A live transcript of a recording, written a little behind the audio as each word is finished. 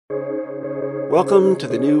Welcome to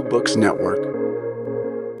the New Books Network.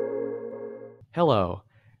 Hello,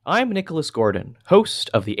 I'm Nicholas Gordon, host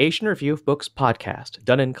of the Asian Review of Books podcast,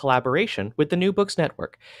 done in collaboration with the New Books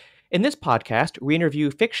Network. In this podcast, we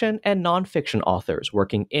interview fiction and nonfiction authors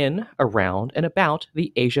working in, around, and about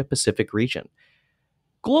the Asia-Pacific region.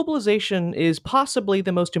 Globalization is possibly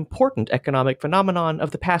the most important economic phenomenon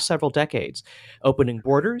of the past several decades. Opening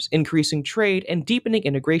borders, increasing trade, and deepening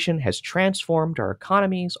integration has transformed our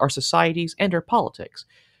economies, our societies, and our politics.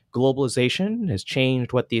 Globalization has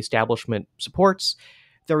changed what the establishment supports.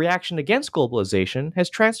 The reaction against globalization has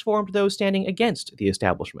transformed those standing against the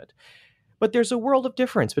establishment. But there's a world of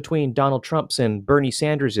difference between Donald Trump's and Bernie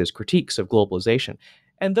Sanders' critiques of globalization,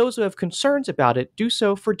 and those who have concerns about it do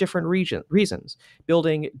so for different reasons,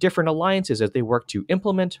 building different alliances as they work to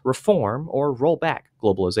implement, reform, or roll back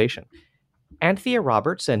globalization. Anthea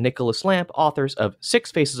Roberts and Nicholas Lamp, authors of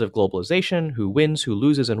Six Faces of Globalization, Who Wins, Who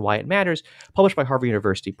Loses, and Why It Matters, published by Harvard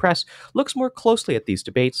University Press, looks more closely at these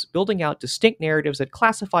debates, building out distinct narratives that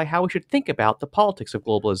classify how we should think about the politics of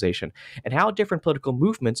globalization and how different political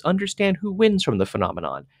movements understand who wins from the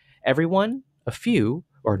phenomenon. Everyone, a few,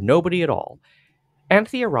 or nobody at all.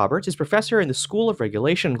 Anthea Roberts is professor in the School of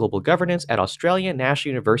Regulation and Global Governance at Australian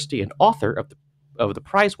National University and author of the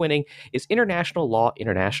prize-winning Is International Law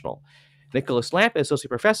International? Nicholas Lamp is associate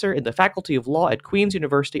professor in the Faculty of Law at Queen's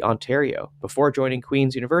University, Ontario. Before joining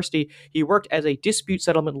Queen's University, he worked as a dispute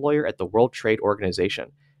settlement lawyer at the World Trade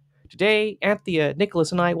Organization. Today, Anthea,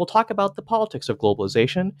 Nicholas, and I will talk about the politics of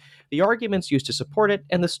globalization, the arguments used to support it,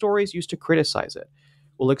 and the stories used to criticize it.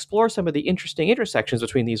 We'll explore some of the interesting intersections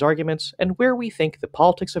between these arguments and where we think the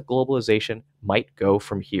politics of globalization might go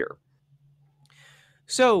from here.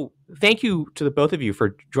 So, thank you to the both of you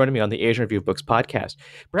for joining me on the Asian Review of Books podcast.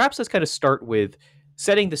 Perhaps let's kind of start with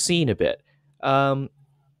setting the scene a bit. Globalization,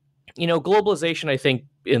 I think,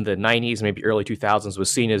 in the 90s, maybe early 2000s,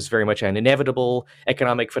 was seen as very much an inevitable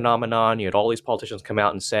economic phenomenon. You had all these politicians come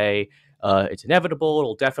out and say, it's inevitable,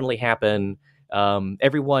 it'll definitely happen.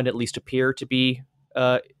 Everyone at least appeared to be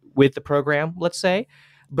with the program, let's say.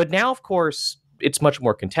 But now, of course, it's much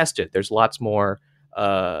more contested. There's lots more.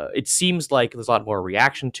 It seems like there's a lot more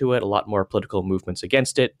reaction to it, a lot more political movements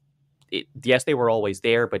against it. Yes, they were always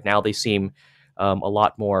there, but now they seem a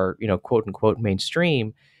lot more, quote unquote,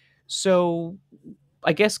 mainstream. So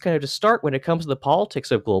I guess kind of to start, when it comes to the politics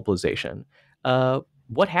of globalization,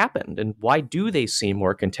 what happened and why do they seem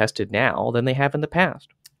more contested now than they have in the past?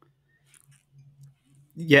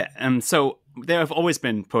 Yeah, so there have always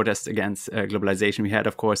been protests against globalization. We had,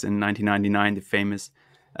 of course, in 1999, the famous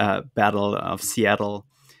Battle of Seattle.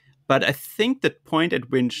 But I think the point at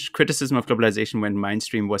which criticism of globalization went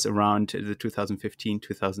mainstream was around the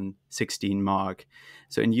 2015-2016 mark.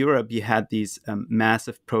 So in Europe, you had these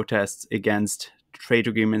massive protests against trade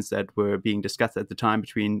agreements that were being discussed at the time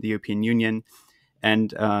between the European Union and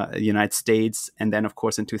the United States. And then, of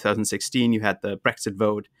course, in 2016, you had the Brexit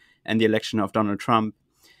vote and the election of Donald Trump.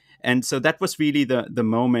 And so that was really the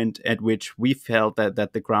moment at which we felt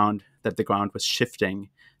that the ground was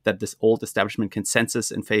shifting, that this old establishment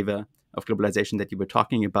consensus in favor of globalization that you were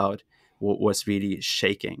talking about was really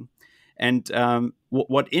shaking. And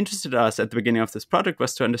what interested us at the beginning of this project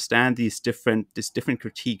was to understand these different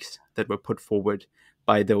critiques that were put forward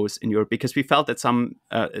by those in Europe, because we felt that some,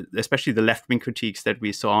 especially the left-wing critiques that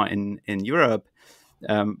we saw in Europe,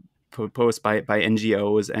 proposed by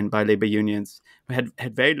NGOs and by labor unions, had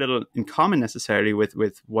very little in common necessarily with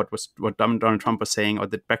what Donald Trump was saying or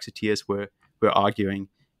the Brexiteers were arguing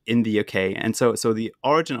in the UK. And so the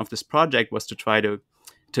origin of this project was to try to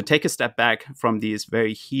take a step back from these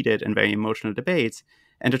very heated and very emotional debates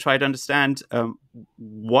and to try to understand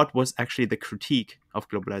what was actually the critique of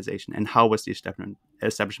globalization and how was the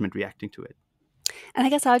establishment reacting to it. And I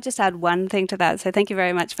guess I'll just add one thing to that. So thank you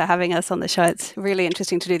very much for having us on the show. It's really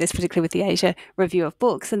interesting to do this, particularly with the Asia Review of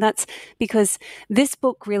Books. And that's because this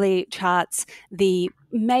book really charts the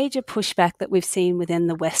major pushback that we've seen within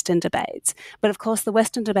the Western debates. But of course, the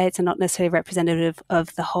Western debates are not necessarily representative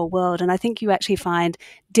of the whole world. And I think you actually find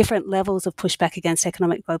different levels of pushback against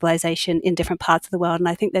economic globalization in different parts of the world. And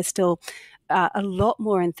I think there's still a lot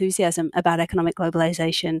more enthusiasm about economic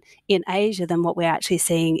globalization in Asia than what we're actually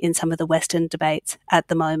seeing in some of the Western debates at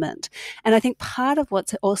the moment. And I think part of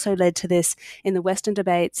what's also led to this in the Western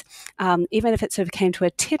debates, even if it sort of came to a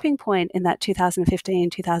tipping point in that 2015,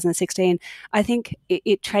 2016, I think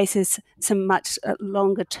it traces some much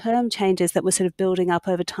longer term changes that were sort of building up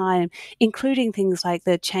over time, including things like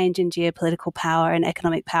the change in geopolitical power and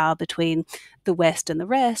economic power between the West and the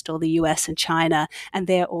rest, or the US and China, and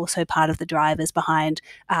they're also part of the drivers behind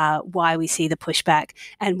why we see the pushback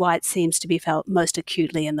and why it seems to be felt most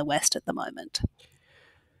acutely in the West at the moment.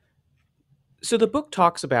 So the book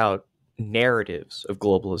talks about narratives of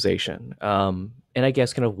globalization, and I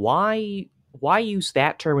guess kind of why use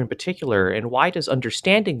that term in particular, and why does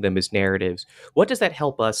understanding them as narratives, what does that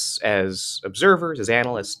help us as observers, as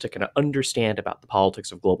analysts, to kind of understand about the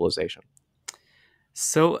politics of globalization?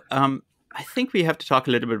 So I think we have to talk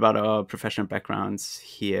a little bit about our professional backgrounds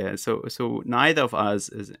here. So neither of us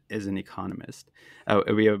is an economist.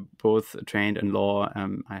 We are both trained in law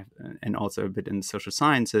and also a bit in social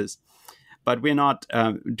sciences, but we're not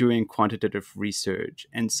doing quantitative research.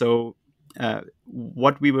 And so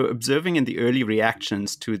what we were observing in the early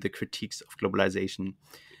reactions to the critiques of globalization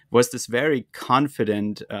was this very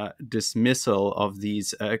confident dismissal of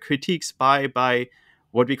these critiques by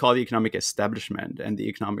what we call the economic establishment and the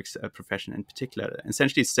economics profession in particular,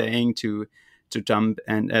 essentially saying to Trump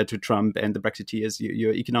and the Brexiteers,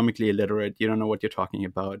 you're economically illiterate, you don't know what you're talking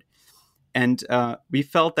about. And we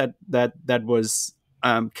felt that was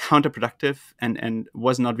counterproductive and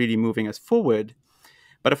was not really moving us forward.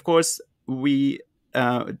 But of course, we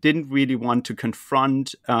didn't really want to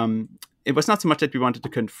confront. It was not so much that we wanted to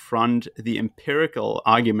confront the empirical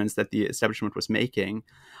arguments that the establishment was making.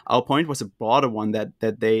 Our point was a broader one, that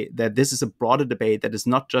this is a broader debate that is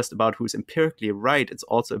not just about who's empirically right. It's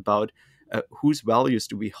also about whose values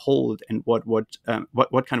do we hold, and what kind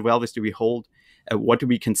of values do we hold? What do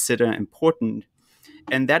we consider important?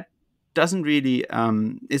 And that doesn't really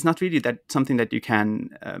is not really that something that you can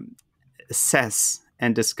assess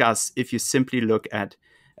and discuss if you simply look at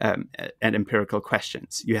empirical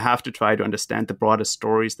questions. You have to try to understand the broader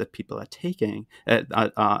stories that people are telling.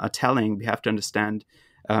 We have to understand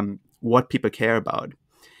what people care about.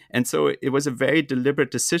 And so it was a very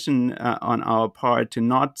deliberate decision on our part to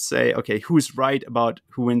not say, okay, who's right about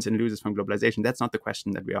who wins and loses from globalization? That's not the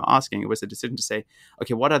question that we are asking. It was a decision to say,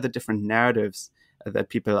 okay, what are the different narratives that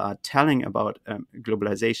people are telling about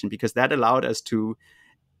globalization? Because that allowed us to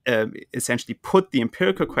essentially put the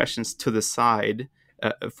empirical questions to the side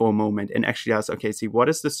for a moment and actually ask, okay, see, what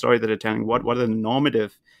is the story that they're telling? What are the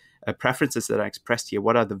normative preferences that are expressed here?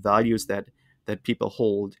 What are the values that people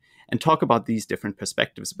hold? And talk about these different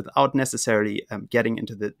perspectives without necessarily getting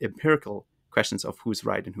into the empirical questions of who's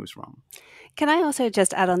right and who's wrong. Can I also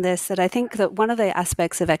just add on this that I think that one of the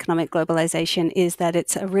aspects of economic globalization is that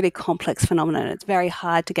it's a really complex phenomenon. It's very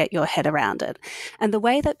hard to get your head around it. And the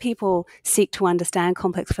way that people seek to understand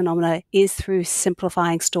complex phenomena is through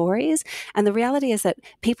simplifying stories. And the reality is that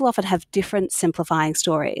people often have different simplifying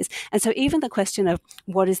stories. And so even the question of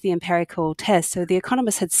what is the empirical test, so the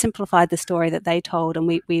economists had simplified the story that they told, and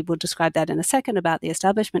we will describe that in a second about the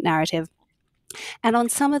establishment narrative. And on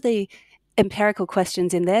some of the empirical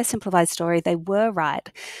questions in their simplified story, they were right,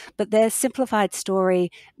 but their simplified story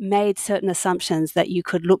made certain assumptions that you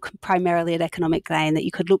could look primarily at economic gain, that you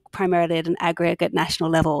could look primarily at an aggregate national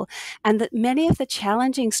level, and that many of the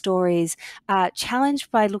challenging stories are challenged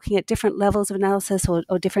by looking at different levels of analysis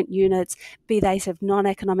or different units, be they sort of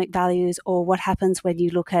non-economic values or what happens when you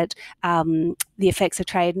look at the effects of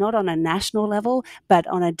trade, not on a national level, but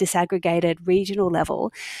on a disaggregated regional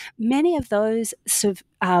level. Many of those sort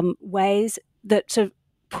of ways that sort of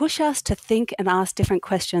push us to think and ask different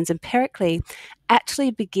questions empirically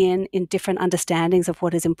actually begin in different understandings of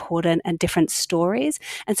what is important and different stories.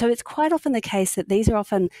 And so it's quite often the case that these are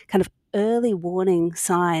often kind of early warning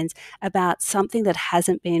signs about something that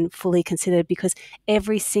hasn't been fully considered, because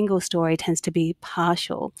every single story tends to be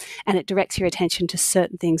partial and it directs your attention to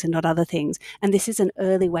certain things and not other things. And this is an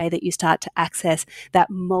early way that you start to access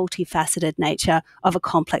that multifaceted nature of a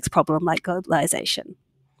complex problem like globalization.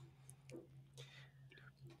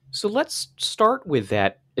 So let's start with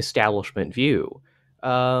that establishment view.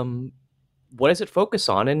 What does it focus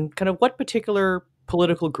on, and kind of what particular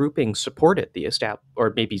political groupings supported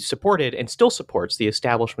or maybe supported and still supports the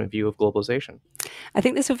establishment view of globalization? I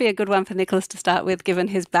think this would be a good one for Nicolas to start with, given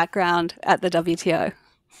his background at the WTO.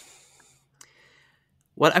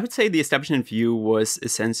 Well, I would say the establishment view was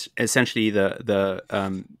essentially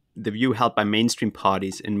the view held by mainstream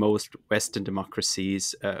parties in most Western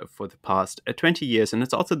democracies for the past 20 years. And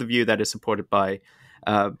it's also the view that is supported by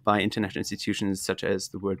international institutions such as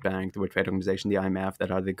the World Bank, the World Trade Organization, the IMF,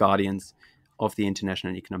 that are the guardians of the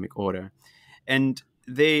international economic order. And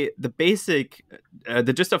the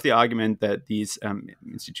gist of the argument that these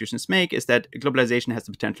institutions make is that globalization has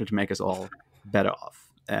the potential to make us all better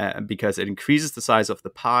off because it increases the size of the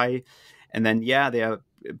pie. And then, there are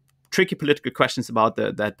tricky political questions about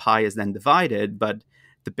that pie is then divided, but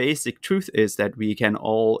the basic truth is that we can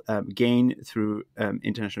all gain through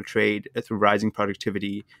international trade, through rising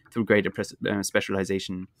productivity, through greater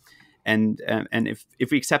specialization. And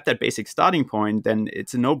if we accept that basic starting point, then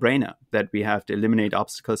it's a no-brainer that we have to eliminate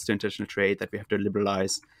obstacles to international trade, that we have to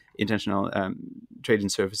liberalize international trade in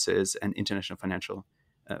services and international financial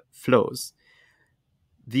flows.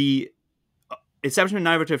 The establishment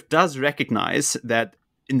narrative does recognize that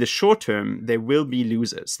in the short term, there will be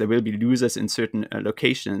losers. There will be losers in certain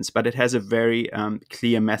locations, but it has a very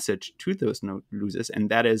clear message to those losers, and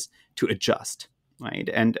that is to adjust, right?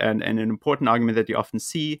 And an important argument that you often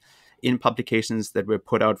see in publications that were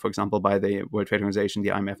put out, for example, by the World Trade Organization, the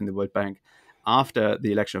IMF, and the World Bank after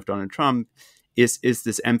the election of Donald Trump is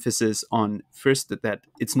this emphasis on, first, that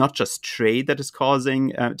it's not just trade that is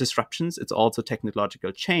causing disruptions, it's also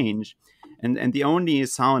technological change. And the only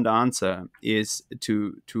sound answer is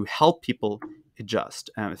to help people adjust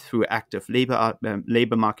through active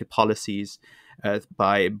labor market policies,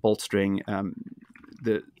 by bolstering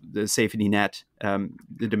the safety net,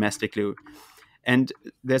 the domestic loop. And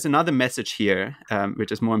there's another message here,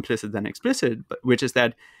 which is more implicit than explicit, but which is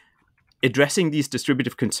that addressing these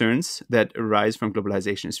distributive concerns that arise from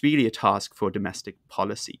globalization is really a task for domestic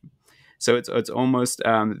policy. So it's almost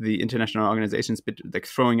the international organizations like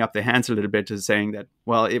throwing up their hands a little bit to saying that,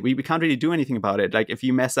 well, we can't really do anything about it. Like if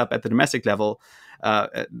you mess up at the domestic level,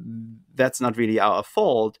 that's not really our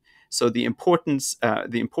fault. So the important thing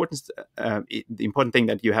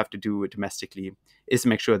that you have to do domestically is to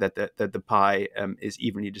make sure that the pie is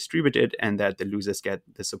evenly distributed and that the losers get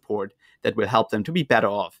the support that will help them to be better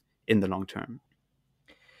off in the long term.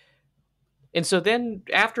 And so then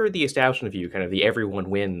after the establishment of view, kind of the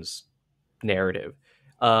everyone wins narrative,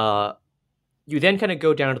 you then kind of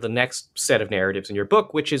go down to the next set of narratives in your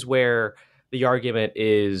book, which is where the argument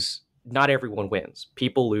is not everyone wins.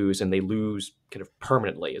 People lose, and they lose kind of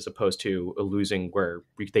permanently, as opposed to a losing where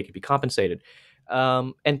they could be compensated.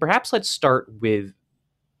 And perhaps let's start with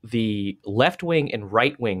the left-wing and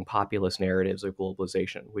right-wing populist narratives of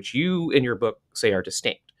globalization, which you in your book say are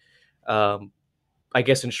distinct. I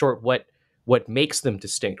guess in short, what makes them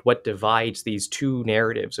distinct? What divides these two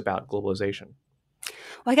narratives about globalization?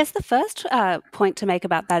 Well, I guess the first point to make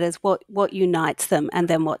about that is what unites them and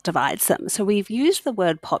then what divides them. So we've used the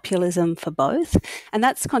word populism for both, and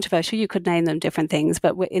that's controversial. You could name them different things,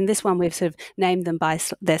 but in this one we've sort of named them by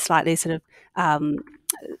their slightly sort of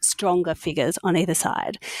stronger figures on either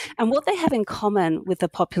side. And what they have in common with the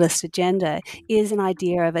populist agenda is an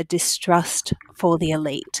idea of a distrust for the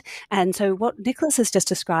elite. And so what Nicolas has just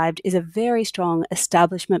described is a very strong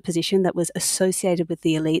establishment position that was associated with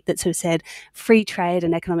the elite that sort of said free trade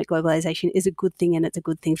and economic globalization is a good thing and it's a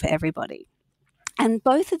good thing for everybody. And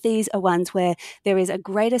both of these are ones where there is a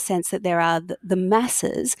greater sense that there are the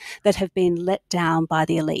masses that have been let down by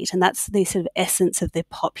the elite. And that's the sort of essence of the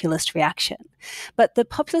populist reaction. But the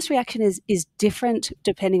populist reaction is different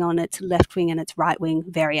depending on its left-wing and its right-wing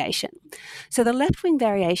variation. So the left-wing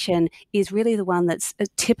variation is really the one that's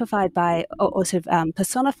typified by or sort of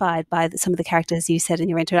personified by some of the characters you said in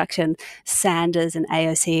your introduction, Sanders and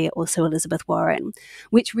AOC, also Elizabeth Warren,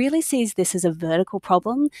 which really sees this as a vertical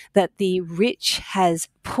problem that the rich has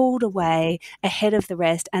pulled away ahead of the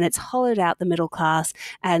rest, and it's hollowed out the middle class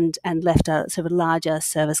and left a sort of larger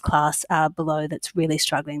service class below that's really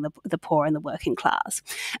struggling, the poor and the working class.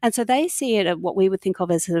 And so they see it what we would think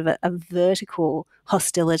of as sort of a vertical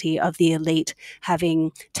hostility of the elite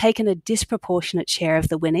having taken a disproportionate share of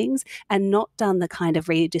the winnings and not done the kind of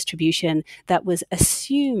redistribution that was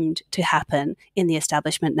assumed to happen in the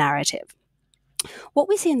establishment narrative. What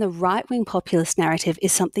we see in the right-wing populist narrative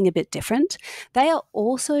is something a bit different. They are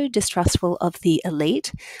also distrustful of the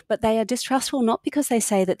elite, but they are distrustful not because they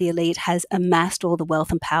say that the elite has amassed all the wealth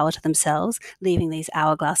and power to themselves, leaving these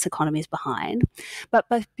hourglass economies behind, but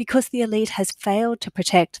because the elite has failed to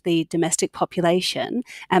protect the domestic population,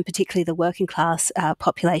 and particularly the working class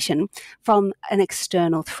population, from an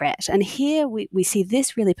external threat. And here we see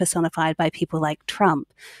this really personified by people like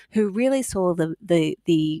Trump, who really saw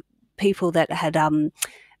the people that had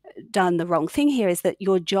done the wrong thing here is that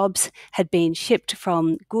your jobs had been shipped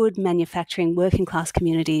from good manufacturing working class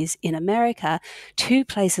communities in America to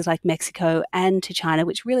places like Mexico and to China,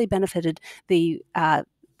 which really benefited the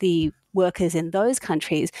workers in those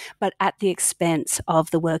countries, but at the expense of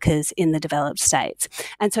the workers in the developed states.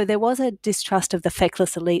 And so there was a distrust of the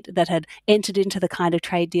feckless elite that had entered into the kind of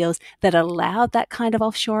trade deals that allowed that kind of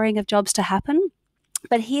offshoring of jobs to happen.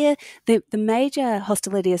 But here, the major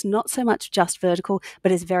hostility is not so much just vertical,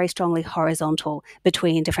 but is very strongly horizontal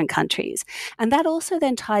between different countries. And that also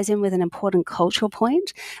then ties in with an important cultural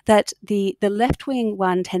point that the left-wing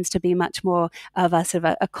one tends to be much more of a sort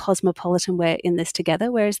of a cosmopolitan, we're in this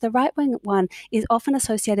together, whereas the right-wing one is often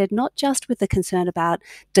associated not just with the concern about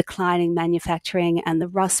declining manufacturing and the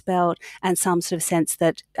Rust Belt and some sort of sense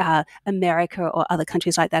that America or other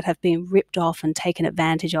countries like that have been ripped off and taken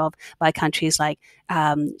advantage of by countries like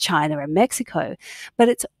China and Mexico. But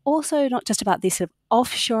it's also not just about this sort of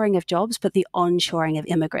offshoring of jobs, but the onshoring of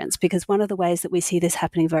immigrants, because one of the ways that we see this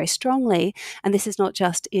happening very strongly, and this is not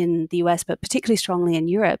just in the US, but particularly strongly in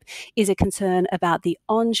Europe, is a concern about the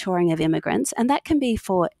onshoring of immigrants. And that can be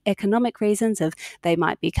for economic reasons of they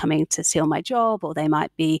might be coming to steal my job, or they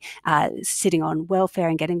might be sitting on welfare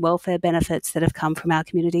and getting welfare benefits that have come from our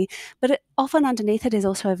community. But often underneath it is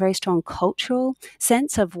also a very strong cultural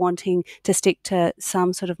sense of wanting to stick to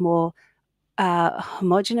some sort of more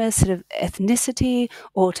homogenous sort of ethnicity,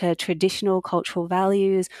 or to traditional cultural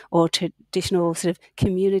values, or traditional sort of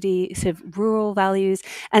community, sort of rural values.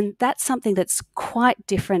 And that's something that's quite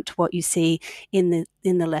different to what you see in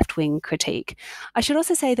the left-wing critique. I should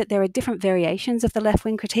also say that there are different variations of the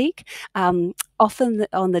left-wing critique. Often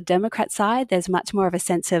on the Democrat side, there's much more of a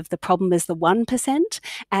sense of the problem is the 1%,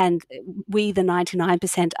 and we, the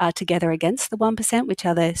 99%, are together against the 1%, which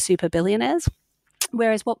are the super billionaires.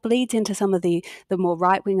 Whereas what bleeds into some of the more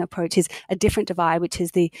right-wing approach is a different divide, which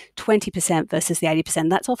is the 20% versus the 80%.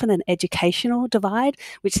 That's often an educational divide,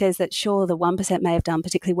 which says that, sure, the 1% may have done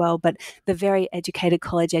particularly well, but the very educated,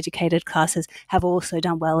 college-educated classes have also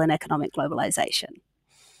done well in economic globalization.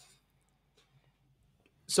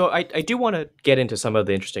 So I do want to get into some of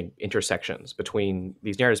the interesting intersections between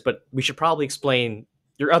these narratives, but we should probably explain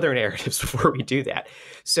your other narratives before we do that.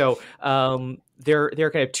 So there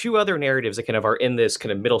are kind of two other narratives that kind of are in this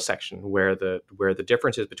kind of middle section where the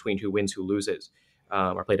differences between who wins, who loses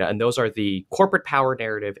are played out, and those are the corporate power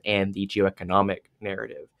narrative and the geoeconomic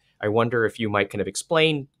narrative. I wonder if you might kind of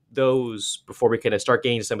explain those before we kind of start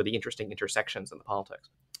getting to some of the interesting intersections in the politics.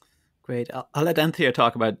 Great. I'll let Anthea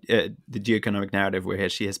talk about the geoeconomic narrative, where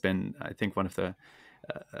she has been, I think, one of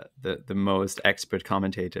the most expert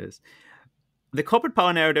commentators. The corporate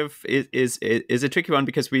power narrative is a tricky one,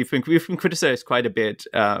 because we've been criticized quite a bit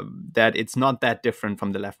that it's not that different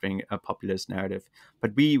from the left-wing populist narrative,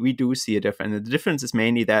 but we do see a difference. And the difference is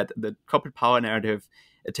mainly that the corporate power narrative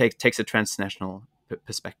takes a transnational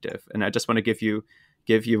perspective. And I just want to give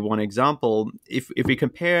you one example. If we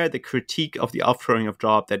compare the critique of the offshoring of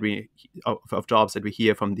jobs that we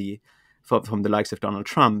hear from the likes of Donald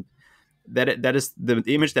Trump, that is the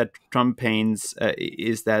image that Trump paints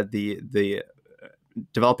is that the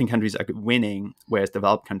developing countries are winning, whereas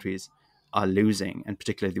developed countries are losing, and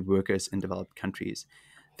particularly the workers in developed countries.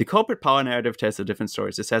 The corporate power narrative tells a different story.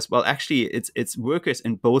 It says, well, actually, it's workers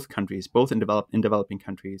in both countries, both in developing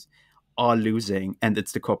countries, are losing, and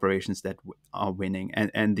it's the corporations that are winning.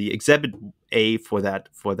 And the exhibit A for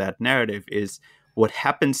that narrative is what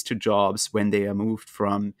happens to jobs when they are moved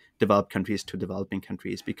from developed countries to developing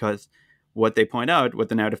countries, because what the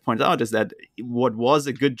narrative points out is that what was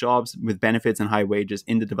a good job with benefits and high wages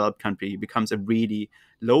in the developed country becomes a really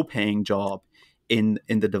low-paying job in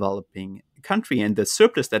the developing country, and the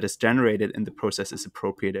surplus that is generated in the process is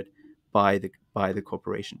appropriated by the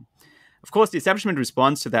corporation. Of course, the establishment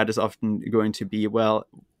response to that is often going to be, well,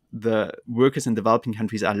 the workers in developing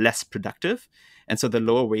countries are less productive, and so the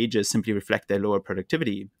lower wages simply reflect their lower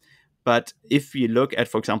productivity. But if you look at,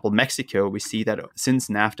 for example, Mexico, we see that since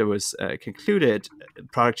NAFTA was concluded,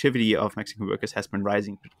 productivity of Mexican workers has been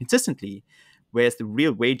rising consistently, whereas the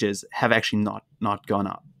real wages have actually not gone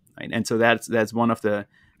up. Right? And so that's one of the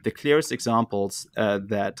clearest examples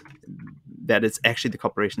that it's actually the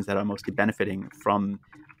corporations that are mostly benefiting from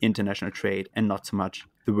international trade, and not so much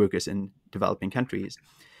the workers in developing countries.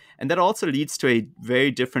 And that also leads to a very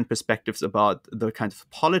different perspectives about the kind of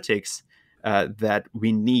politics that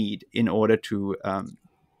we need in order to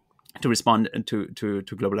respond to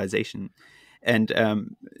globalization. And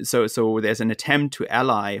so there's an attempt to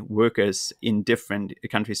ally workers in different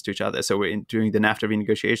countries to each other. So during the NAFTA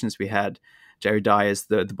renegotiations, we had Jerry Dias,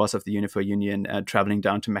 the boss of the Unifor Union, traveling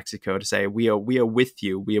down to Mexico to say, we are with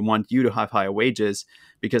you. We want you to have higher wages,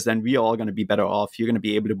 because then we are all going to be better off. You're going to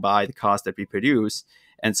be able to buy the cars that we produce.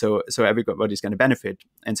 And so everybody's going to benefit.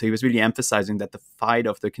 And so he was really emphasizing that the fight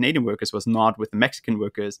of the Canadian workers was not with the Mexican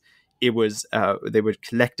workers. It was they were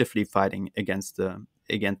collectively fighting against the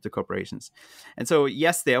corporations. And so,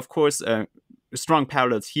 yes, there are, of course, strong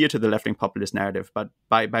parallels here to the left-wing populist narrative, but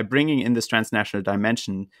by bringing in this transnational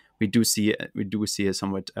dimension, we do see a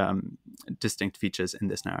somewhat distinct features in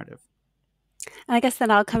this narrative. And I guess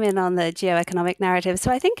then I'll come in on the geoeconomic narrative.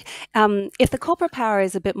 So I think if the corporate power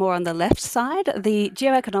is a bit more on the left side, the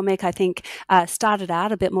geoeconomic, I think, started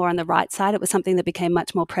out a bit more on the right side. It was something that became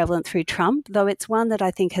much more prevalent through Trump, though it's one that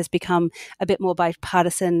I think has become a bit more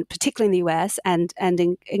bipartisan, particularly in the US and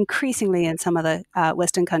increasingly in some other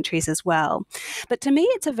Western countries as well. But to me,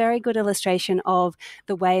 it's a very good illustration of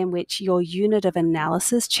the way in which your unit of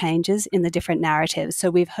analysis changes in the different narratives.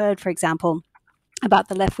 So we've heard, for example, about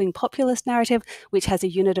the left-wing populist narrative, which has a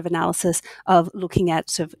unit of analysis of looking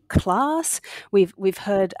at sort of class. We've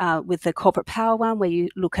heard with the corporate power one, where you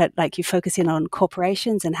look at, like, you focus in on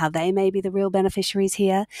corporations and how they may be the real beneficiaries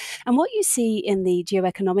here. And what you see in the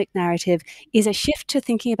geoeconomic narrative is a shift to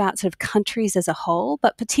thinking about sort of countries as a whole,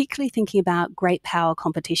 but particularly thinking about great power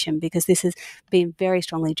competition, because this has been very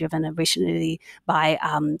strongly driven originally by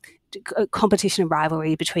competition and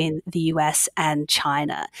rivalry between the US and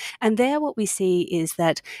China. And there what we see is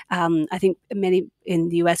that I think many in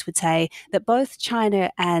the US would say that both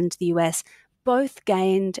China and the US both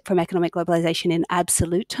gained from economic globalization in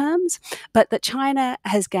absolute terms, but that China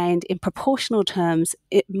has gained in proportional terms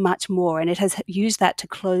much more, and it has used that to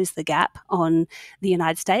close the gap on the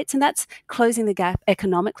United States. And that's closing the gap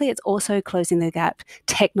economically. It's also closing the gap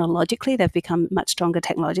technologically. They've become much stronger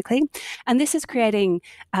technologically. And this is creating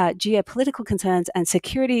geopolitical concerns and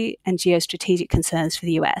security and geostrategic concerns for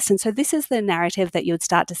the US. And so this is the narrative that you would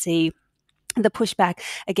start to see the pushback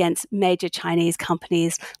against major Chinese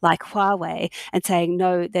companies like Huawei, and saying,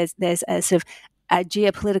 no, there's a sort of a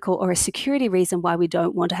geopolitical or a security reason why we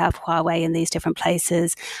don't want to have Huawei in these different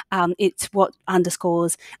places. It's what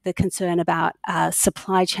underscores the concern about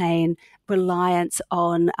supply chain reliance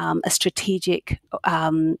on a strategic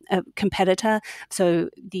competitor. So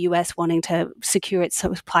the US wanting to secure its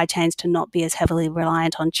supply chains to not be as heavily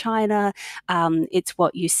reliant on China. It's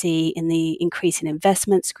what you see in the increase in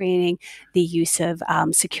investment screening, the use of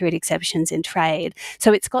security exceptions in trade.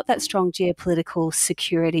 So it's got that strong geopolitical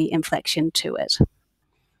security inflection to it.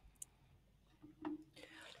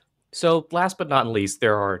 So last but not least,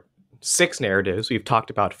 there are 6 narratives. We've talked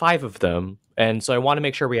about 5 of them. And so I want to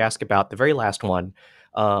make sure we ask about the very last one,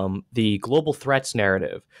 the global threats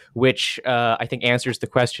narrative, which I think answers the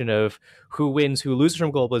question of who wins, who loses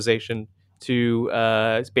from globalization, to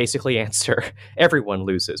basically answer everyone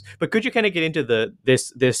loses. But could you kind of get into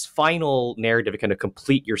this final narrative and kind of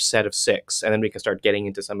complete your set of 6, and then we can start getting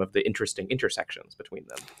into some of the interesting intersections between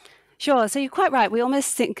them? Sure. So you're quite right. We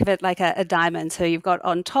almost think of it like a diamond. So you've got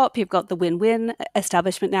on top, you've got the win-win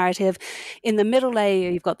establishment narrative. In the middle layer,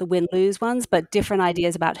 you've got the win-lose ones, but different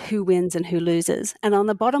ideas about who wins and who loses. And on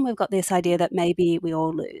the bottom, we've got this idea that maybe we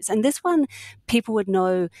all lose. And this one, people would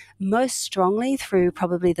know most strongly through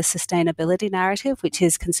probably the sustainability narrative, which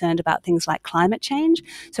is concerned about things like climate change.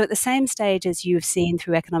 So at the same stage as you've seen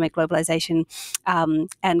through economic globalization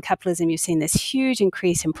and capitalism, you've seen this huge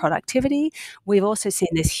increase in productivity. We've also seen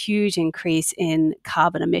this huge increase in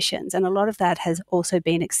carbon emissions. And a lot of that has also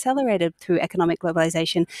been accelerated through economic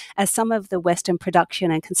globalization as some of the Western production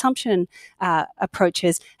and consumption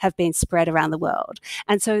approaches have been spread around the world.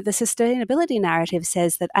 And so the sustainability narrative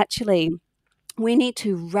says that actually we need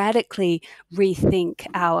to radically rethink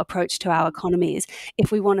our approach to our economies if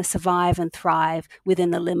we want to survive and thrive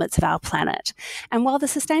within the limits of our planet. And while the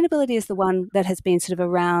sustainability is the one that has been sort of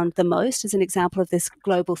around the most as an example of this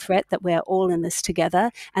global threat that we're all in this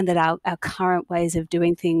together and that our current ways of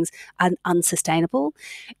doing things are unsustainable,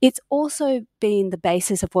 it's also been the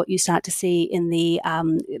basis of what you start to see in the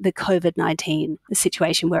COVID-19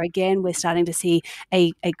 situation, where again we're starting to see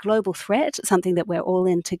a global threat, something that we're all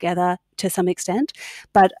in together to some extent,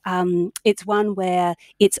 but it's one where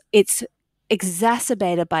it's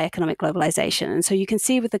exacerbated by economic globalization. And so you can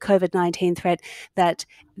see with the COVID-19 threat that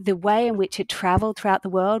the way in which it traveled throughout the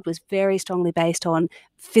world was very strongly based on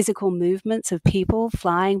physical movements of people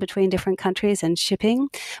flying between different countries and shipping,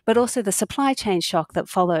 but also the supply chain shock that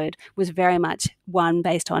followed was very much one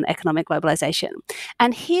based on economic globalization.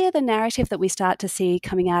 And here the narrative that we start to see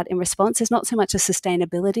coming out in response is not so much a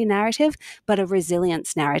sustainability narrative, but a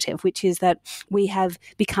resilience narrative, which is that we have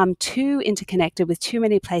become too interconnected with too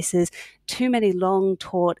many places, too many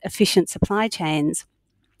long-taught, efficient supply chains.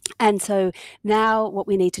 And so now what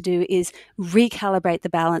we need to do is recalibrate the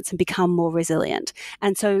balance and become more resilient.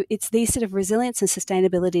 And so it's these sort of resilience and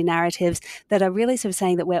sustainability narratives that are really sort of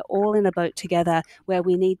saying that we're all in a boat together, where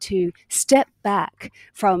we need to step back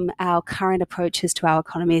from our current approaches to our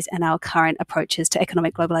economies and our current approaches to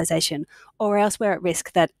economic globalization, or else we're at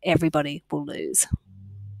risk that everybody will lose.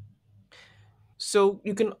 So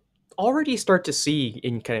you can already start to see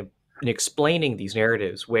in explaining these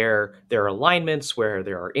narratives where there are alignments, where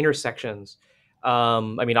there are intersections.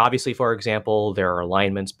 I mean, obviously, for example, there are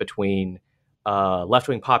alignments between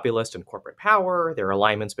left-wing populist and corporate power. There are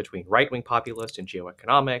alignments between right-wing populist and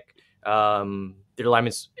geoeconomic. There are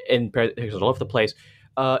alignments all over the place.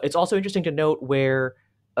 It's also interesting to note where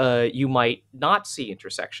you might not see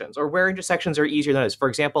intersections, or where intersections are easier than others. For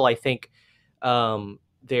example, I think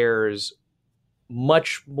there's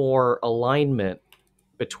much more alignment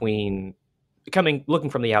between looking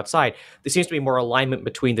from the outside. There seems to be more alignment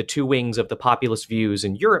between the two wings of the populist views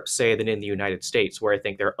in Europe, say, than in the United States, where I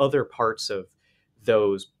think there are other parts of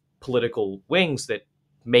those political wings that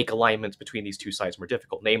make alignments between these two sides more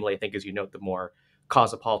difficult. Namely, I think, as you note, the more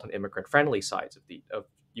cosmopolitan, immigrant-friendly sides of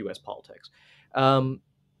U.S. politics.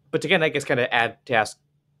 But again, I guess kind of ask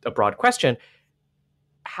a broad question: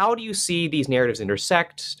 how do you see these narratives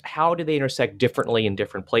intersect? How do they intersect differently in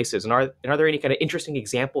different places? And are there any kind of interesting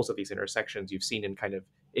examples of these intersections you've seen in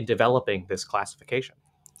developing this classification?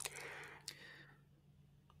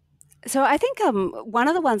 So I think one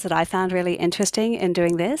of the ones that I found really interesting in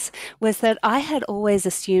doing this was that I had always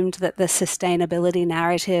assumed that the sustainability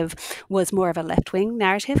narrative was more of a left-wing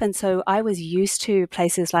narrative. And so I was used to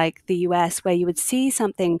places like the US where you would see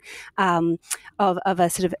something of a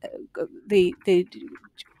sort of the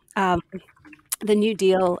New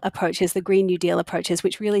Deal approaches, the Green New Deal approaches,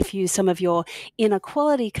 which really fuse some of your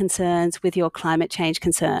inequality concerns with your climate change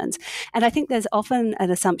concerns. And I think there's often an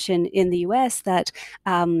assumption in the US that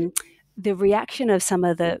the reaction of some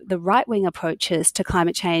of the right-wing approaches to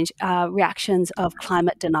climate change are reactions of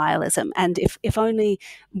climate denialism. And if only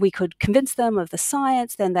we could convince them of the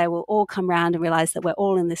science, then they will all come around and realize that we're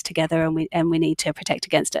all in this together and we need to protect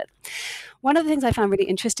against it. One of the things I found really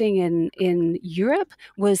interesting in Europe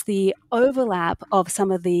was the overlap of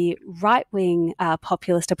some of the right-wing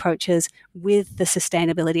populist approaches with the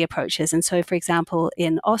sustainability approaches. And so, for example,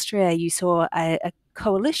 in Austria, you saw a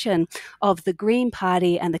coalition of the Green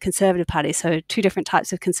Party and the Conservative Party, so two different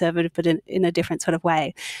types of conservative, but in a different sort of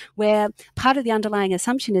way, where part of the underlying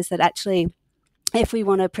assumption is that actually if we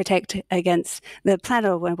want to protect against the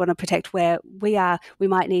planet, or we want to protect where we are, we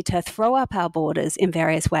might need to throw up our borders in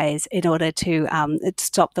various ways in order to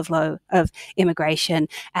stop the flow of immigration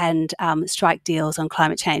and strike deals on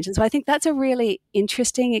climate change. And so I think that's a really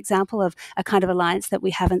interesting example of a kind of alliance that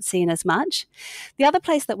we haven't seen as much. The other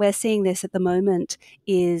place that we're seeing this at the moment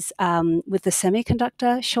is with the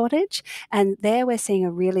semiconductor shortage. And there we're seeing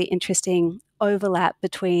a really interesting overlap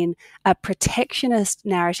between a protectionist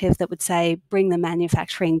narrative that would say bring the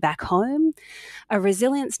manufacturing back home, a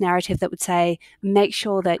resilience narrative that would say make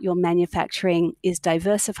sure that your manufacturing is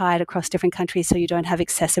diversified across different countries so you don't have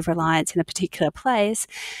excessive reliance in a particular place,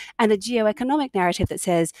 and a geoeconomic narrative that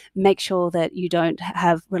says make sure that you don't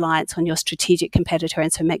have reliance on your strategic competitor,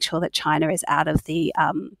 and so make sure that China is out of the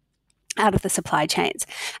supply chains.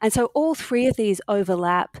 And so all three of these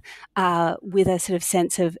overlap with a sort of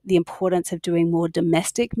sense of the importance of doing more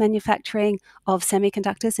domestic manufacturing of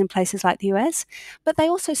semiconductors in places like the US, but they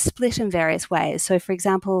also split in various ways. So for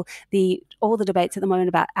example, all the debates at the moment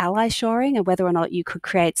about ally shoring and whether or not you could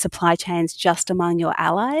create supply chains just among your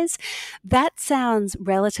allies, that sounds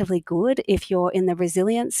relatively good if you're in the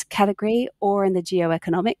resilience category or in the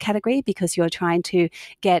geoeconomic category, because you're trying to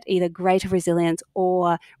get either greater resilience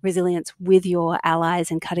or resilience with your allies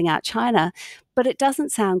and cutting out China. But it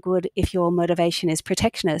doesn't sound good if your motivation is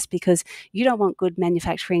protectionist, because you don't want good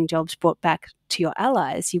manufacturing jobs brought back to your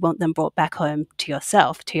allies. You want them brought back home to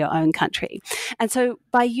yourself, to your own country. And so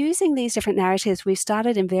by using these different narratives, we've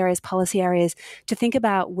started in various policy areas to think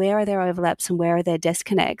about where are there overlaps and where are there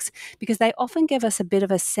disconnects, because they often give us a bit of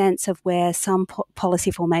a sense of where some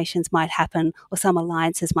policy formations might happen or some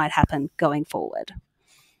alliances might happen going forward.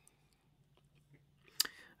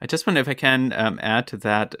 I just wonder if I can add to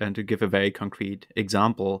that and to give a very concrete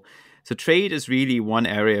example. So trade is really one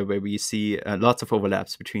area where we see lots of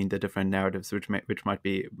overlaps between the different narratives, which might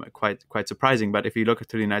be quite surprising. But if you look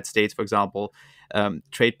to the United States, for example,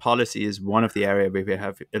 trade policy is one of the areas where we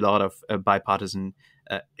have a lot of bipartisan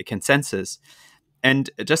consensus. And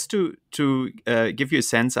just to give you a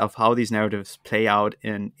sense of how these narratives play out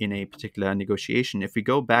in a particular negotiation, if we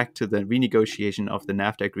go back to the renegotiation of the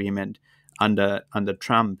NAFTA agreement under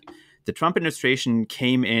Trump, the Trump administration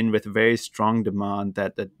came in with a very strong demand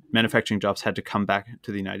that manufacturing jobs had to come back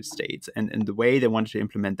to the United States. And the way they wanted to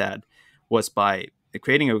implement that was by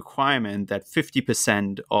creating a requirement that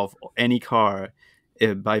 50% of any car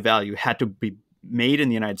by value had to be made in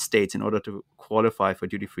the United States in order to qualify for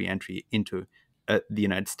duty-free entry into the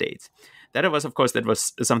United States. That was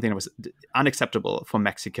something that was unacceptable for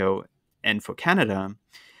Mexico and for Canada.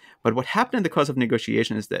 But what happened in the course of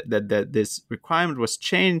negotiation is that this requirement was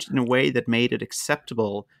changed in a way that made it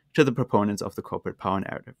acceptable to the proponents of the corporate power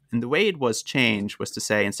narrative. And the way it was changed was to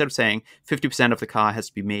say, instead of saying 50% of the car has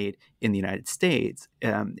to be made in the United States,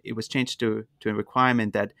 it was changed to a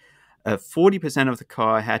requirement that 40% of the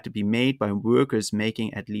car had to be made by workers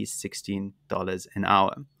making at least $16 an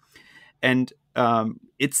hour. And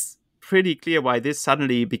it's pretty clear why this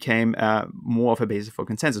suddenly became more of a basis for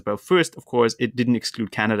consensus. But first, of course, it didn't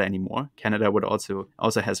exclude Canada anymore. Canada would also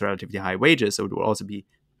has relatively high wages, so it would also be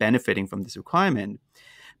benefiting from this requirement.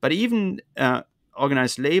 But even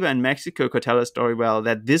organized labor in Mexico could tell a story well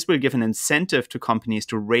that this will give an incentive to companies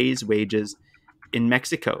to raise wages in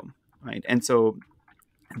Mexico, right? And so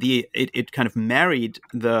it kind of married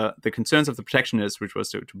the concerns of the protectionists, which was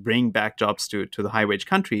to bring back jobs to the high wage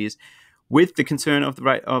countries, with the concern of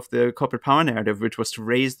the corporate power narrative, which was to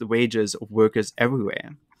raise the wages of workers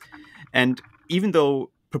everywhere. And even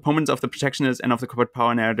though proponents of the protectionists and of the corporate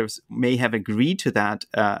power narratives may have agreed to that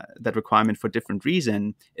requirement for different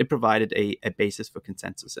reason, it provided a basis for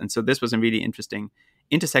consensus. And so this was a really interesting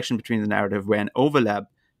intersection between the narrative, where an overlap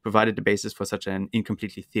provided the basis for such an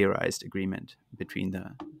incompletely theorized agreement between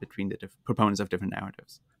the proponents of different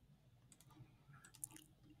narratives.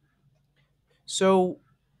 So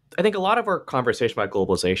I think a lot of our conversation about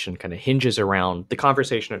globalization kind of hinges around the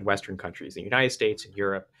conversation in Western countries, the United States and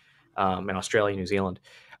Europe, and Australia, New Zealand.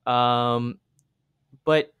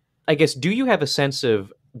 But I guess, do you have a sense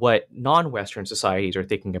of what non-Western societies are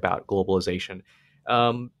thinking about globalization?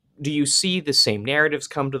 Do you see the same narratives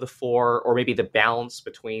come to the fore, or maybe the balance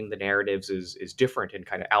between the narratives is different and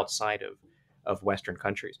kind of outside of Western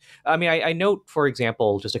countries? I mean, I note, for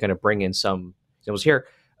example, just to kind of bring in some examples here,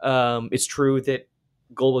 it's true that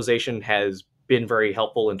globalization has been very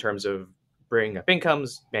helpful in terms of bringing up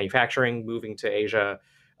incomes, manufacturing, moving to Asia.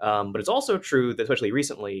 But it's also true that, especially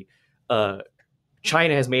recently,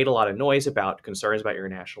 China has made a lot of noise about concerns about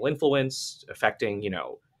international influence affecting,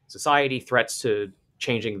 society, threats to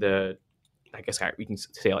changing I guess we can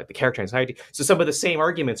say, like, the character in society. So some of the same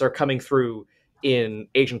arguments are coming through in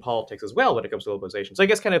Asian politics as well when it comes to globalization. So I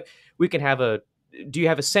guess kind of do you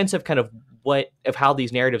have a sense of kind of how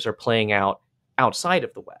these narratives are playing out outside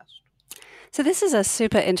of the West? So this is a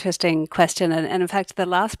super interesting question. And in fact, the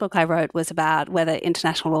last book I wrote was about whether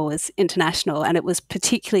international law was international. And it was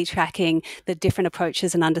particularly tracking the different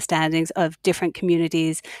approaches and understandings of different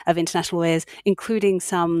communities of international lawyers, including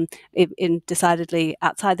some in decidedly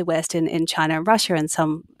outside the West in China and Russia, and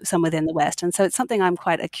some within the West. And so it's something I'm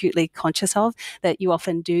quite acutely conscious of, that you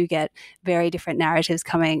often do get very different narratives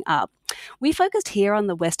coming up. We focused here on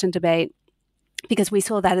the Western debate because we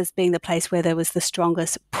saw that as being the place where there was the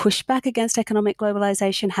strongest pushback against economic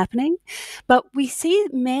globalization happening. But we see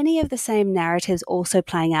many of the same narratives also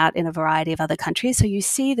playing out in a variety of other countries. So you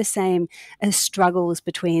see the same struggles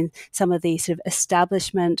between some of the sort of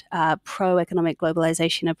establishment pro-economic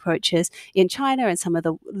globalization approaches in China, and some of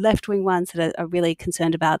the left-wing ones that are really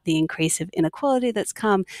concerned about the increase of inequality that's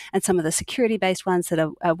come, and some of the security-based ones that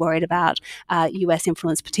are worried about US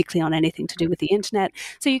influence, particularly on anything to do with the internet.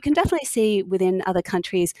 So you can definitely see within other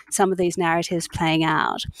countries some of these narratives playing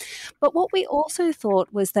out. But what we also thought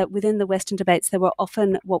was that within the Western debates, there were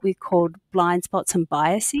often what we called blind spots and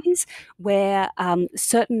biases, where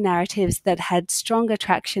certain narratives that had stronger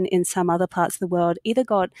traction in some other parts of the world either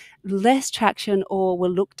got less traction or were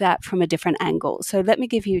looked at from a different angle. So let me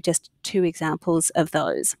give you just two examples of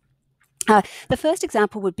those. The first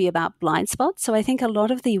example would be about blind spots. So I think a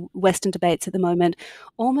lot of the Western debates at the moment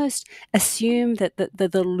almost assume that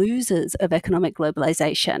the losers of economic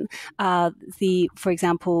globalization are for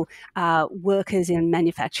example, workers in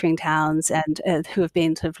manufacturing towns and who have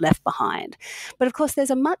been sort of left behind. But of course,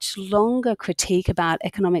 there's a much longer critique about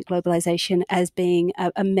economic globalization as being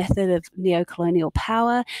a method of neocolonial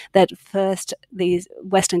power, that first these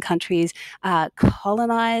Western countries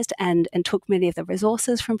colonized and took many of the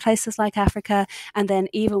resources from places like Africa, and then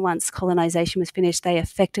even once colonization was finished, they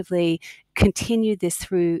effectively continued this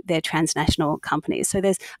through their transnational companies. So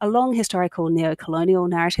there's a long historical neocolonial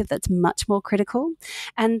narrative that's much more critical.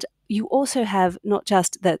 And you also have not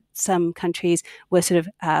just that some countries were sort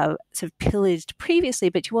of pillaged previously,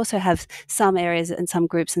 but you also have some areas and some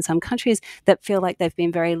groups and some countries that feel like they've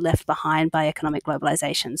been very left behind by economic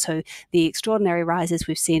globalization. So the extraordinary rises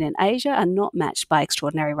we've seen in Asia are not matched by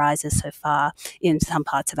extraordinary rises so far in some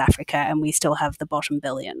parts of Africa, and we still have the bottom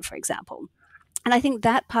billion, for example. And I think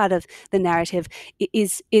that part of the narrative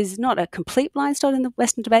is not a complete blind spot in the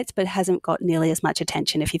Western debates, but hasn't got nearly as much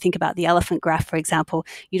attention. If you think about the elephant graph, for example,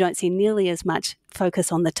 you don't see nearly as much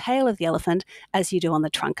focus on the tail of the elephant as you do on the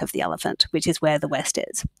trunk of the elephant, which is where the West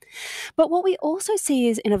is. But what we also see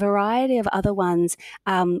is in a variety of other ones,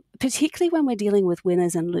 particularly when we're dealing with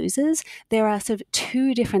winners and losers, there are sort of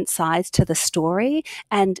two different sides to the story,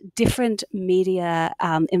 and different media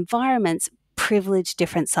environments privilege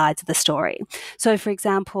different sides of the story. So, for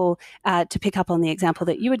example, to pick up on the example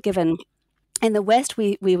that you had given, in the West,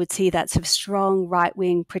 we would see that sort of strong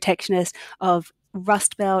right-wing protectionist of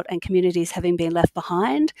Rust Belt and communities having been left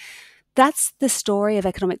behind. That's the story of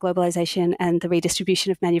economic globalization and the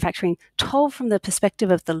redistribution of manufacturing told from the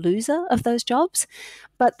perspective of the loser of those jobs.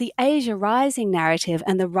 But the Asia rising narrative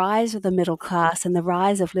and the rise of the middle class and the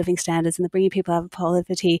rise of living standards and the bringing people out of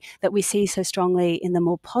poverty that we see so strongly in the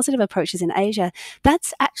more positive approaches in Asia,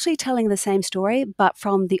 that's actually telling the same story, but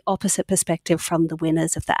from the opposite perspective from the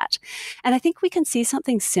winners of that. And I think we can see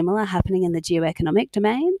something similar happening in the geoeconomic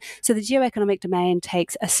domain. So the geoeconomic domain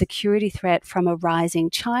takes a security threat from a rising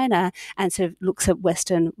China and sort of looks at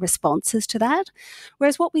Western responses to that.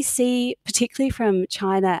 Whereas what we see, particularly from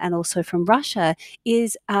China and also from Russia,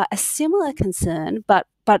 is a similar concern, but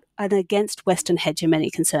an against Western hegemony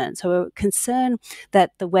concern. So a concern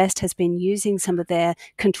that the West has been using some of their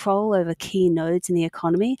control over key nodes in the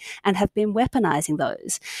economy and have been weaponizing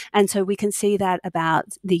those. And so we can see that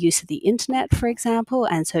about the use of the internet, for example.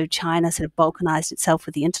 And so China sort of balkanized itself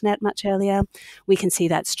with the internet much earlier. We can see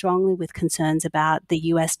that strongly with concerns about the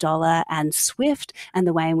US dollar and SWIFT and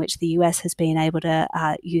the way in which the US has been able to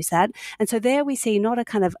use that. And so there we see not a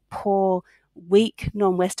kind of poor, weak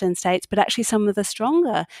non-Western states, but actually some of the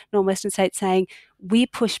stronger non-Western states saying, we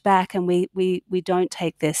push back and we don't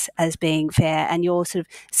take this as being fair, and you're sort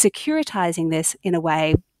of securitizing this in a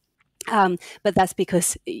way. But that's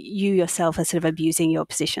because you yourself are sort of abusing your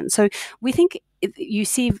position. So we think you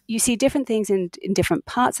see different things in different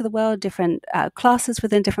parts of the world, different classes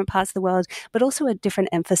within different parts of the world, but also a different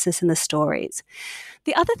emphasis in the stories.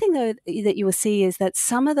 The other thing, though, that you will see is that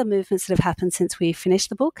some of the movements that have happened since we finished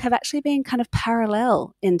the book have actually been kind of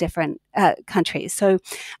parallel in different countries. So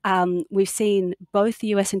we've seen both the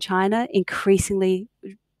US and China increasingly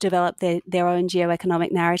develop their own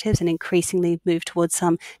geoeconomic narratives and increasingly move towards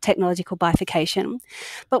some technological bifurcation.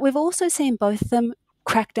 But we've also seen both of them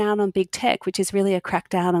crack down on big tech, which is really a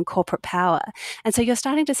crackdown on corporate power. And so you're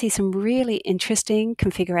starting to see some really interesting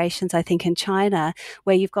configurations, I think, in China,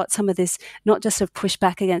 where you've got some of this, not just of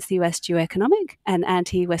pushback against the US geoeconomic and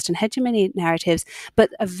anti-Western hegemony narratives, but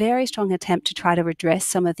a very strong attempt to try to redress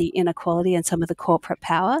some of the inequality and some of the corporate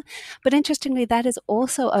power. But interestingly, that is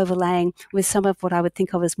also overlaying with some of what I would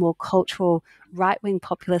think of as more cultural right-wing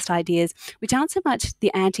populist ideas, which aren't so much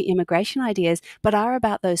the anti-immigration ideas, but are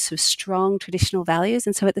about those sort of strong traditional values.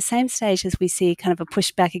 And so at the same stage as we see kind of a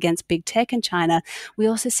pushback against big tech in China, we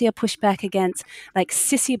also see a pushback against like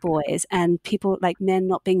sissy boys and people like men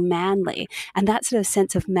not being manly. And that sort of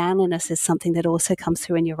sense of manliness is something that also comes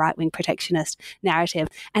through in your right-wing protectionist narrative.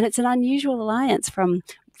 And it's an unusual alliance from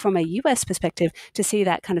a US perspective to see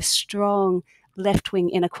that kind of strong left-wing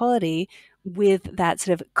inequality with that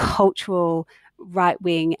sort of cultural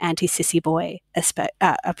right-wing anti-sissy boy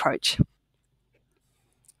approach.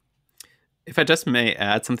 If I just may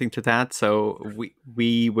add something to that, so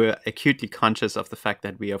we were acutely conscious of the fact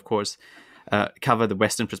that we, of course, cover the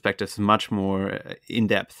Western perspectives much more in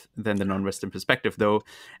depth than the non-Western perspective. Though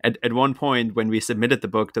at one point when we submitted the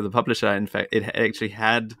book to the publisher, in fact, it actually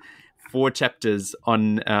had 4 chapters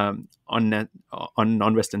on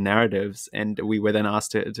non-Western narratives, and we were then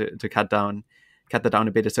asked to cut that down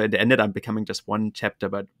a bit. So it ended up becoming just 1 chapter,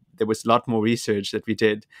 but there was a lot more research that we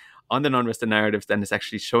did on the non-Western narratives than is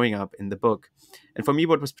actually showing up in the book. And for me,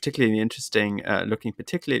 what was particularly interesting, looking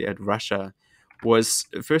particularly at Russia, was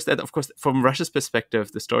first that, of course, from Russia's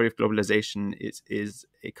perspective, the story of globalization is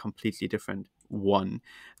a completely different one.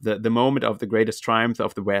 The moment of the greatest triumph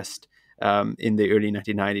of the West in the early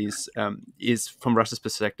 1990s is, from Russia's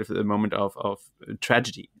perspective, the moment of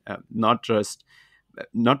tragedy, not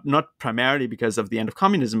primarily because of the end of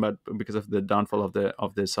communism, but because of the downfall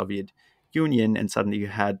of the Soviet Union. And suddenly you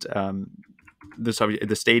had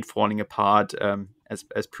the state falling apart,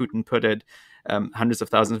 as Putin put it, hundreds of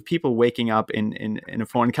thousands of people waking up in a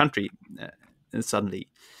foreign country suddenly.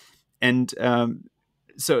 And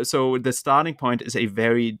so the starting point is a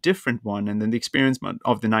very different one. And then the experience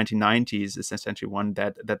of the 1990s is essentially one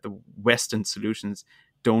that the Western solutions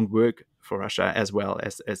don't work for Russia as well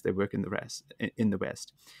as they work in the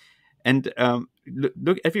West. And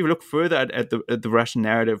look, if you look further at the Russian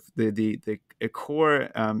narrative, the a core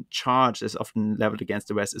charge that's often leveled against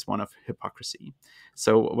the West is one of hypocrisy.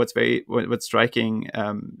 So what's striking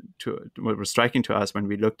to us when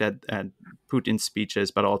we looked at Putin's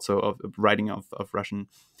speeches, but also of writing of Russian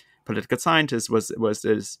political scientists, was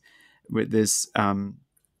this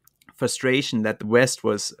frustration that the West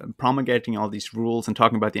was promulgating all these rules and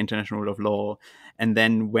talking about the international rule of law, and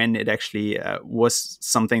then when it actually was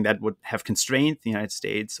something that would have constrained the United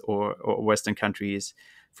States or Western countries,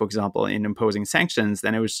 for example, in imposing sanctions,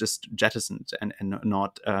 then it was just jettisoned and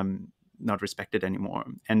not respected anymore.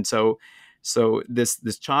 And so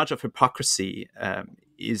this charge of hypocrisy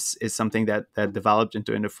is something that developed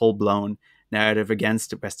into a full-blown narrative against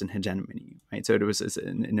the Western hegemony, right? So it was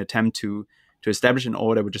an attempt to establish an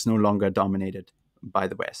order which is no longer dominated by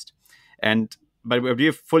the West. But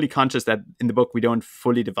we're fully conscious that in the book we don't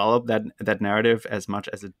fully develop that narrative as much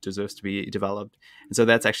as it deserves to be developed. And so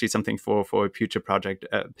that's actually something for a future project,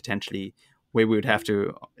 potentially, where we would have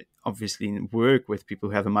to obviously work with people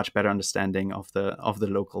who have a much better understanding of the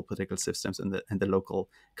local political systems and the local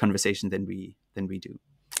conversation than we do.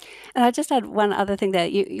 And I just add one other thing there.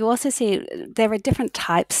 You also see there are different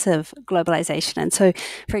types of globalization. And so,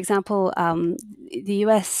 for example, the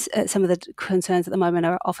US, some of the concerns at the moment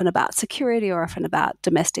are often about security or often about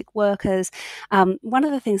domestic workers. One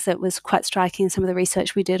of the things that was quite striking in some of the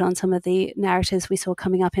research we did on some of the narratives we saw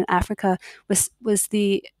coming up in Africa was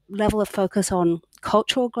the level of focus on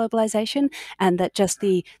cultural globalization, and that just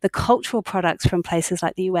the cultural products from places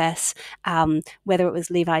like the US, whether it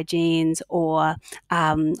was Levi jeans or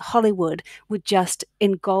Hollywood, would just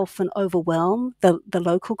engulf and overwhelm the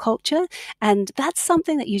local culture. And that's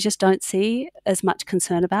something that you just don't see as much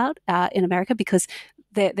concern about in America, because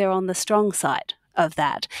they're on the strong side of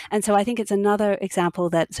that. And so I think it's another example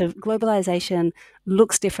that sort of globalization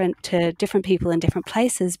looks different to different people in different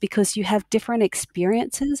places, because you have different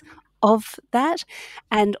experiences of that,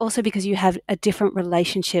 and also because you have a different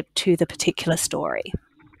relationship to the particular story.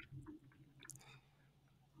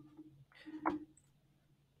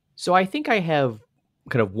 So I think I have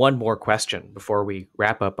kind of one more question before we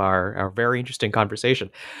wrap up our very interesting conversation.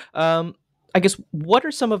 I guess, what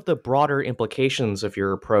are some of the broader implications of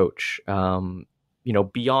your approach,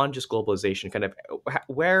 beyond just globalization? Kind of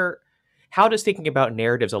how does thinking about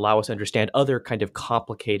narratives allow us to understand other kind of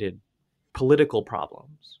complicated political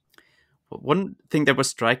problems? One thing that was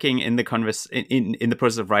striking in the in the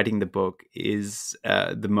process of writing the book is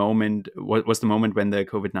the moment when the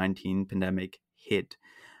COVID-19 pandemic hit.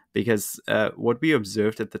 Because what we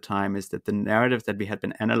observed at the time is that the narratives that we had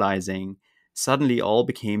been analyzing suddenly all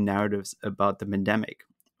became narratives about the pandemic,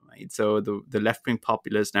 right? So the left-wing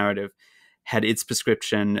populist narrative had its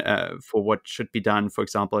prescription for what should be done. For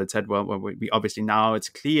example, it said, well, we obviously now it's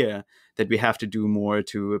clear that we have to do more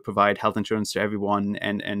to provide health insurance to everyone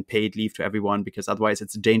and paid leave to everyone, because otherwise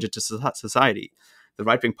it's a danger to society. The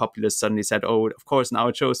right-wing populists suddenly said, oh, of course, now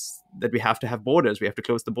it shows that we have to have borders. We have to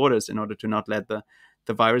close the borders in order to not let the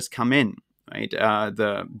virus come in, right?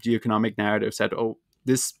 The economic narrative said, oh,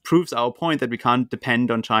 this proves our point that we can't depend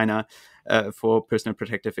on China for personal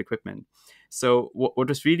protective equipment. So what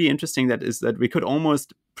was really interesting is that we could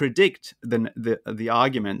almost predict the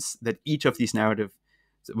arguments that each of these narratives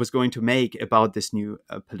was going to make about this new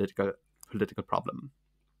political problem.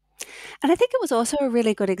 And I think it was also a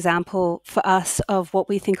really good example for us of what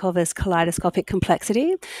we think of as kaleidoscopic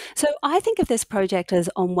complexity. So I think of this project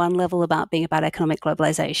as, on one level, being about economic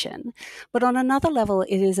globalization, but on another level,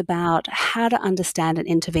 it is about how to understand and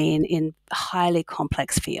intervene in highly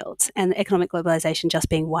complex fields, and economic globalization just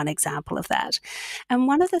being one example of that. And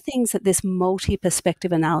one of the things that this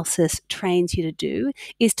multi-perspective analysis trains you to do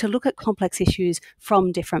is to look at complex issues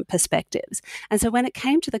from different perspectives. And so when it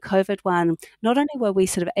came to the COVID one, not only were we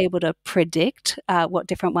sort of able to predict what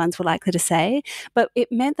different ones were likely to say, but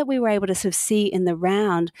it meant that we were able to sort of see in the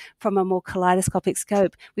round from a more kaleidoscopic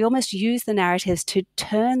scope. We almost used the narratives to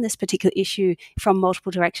turn this particular issue from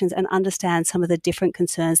multiple directions and understand some of the different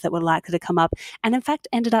concerns that were likely to come up, and in fact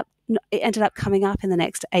ended up coming up in the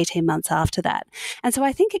next 18 months after that. And so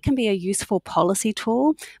I think it can be a useful policy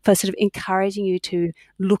tool for sort of encouraging you to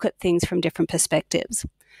look at things from different perspectives.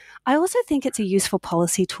 I also think it's a useful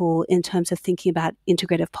policy tool in terms of thinking about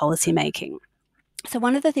integrative policy making. So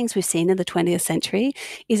one of the things we've seen in the 20th century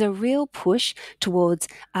is a real push towards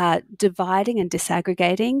dividing and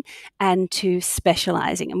disaggregating and to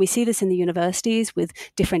specializing. And we see this in the universities with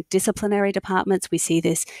different disciplinary departments. We see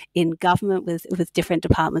this in government with different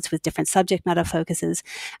departments with different subject matter focuses.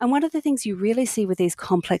 And one of the things you really see with these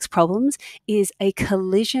complex problems is a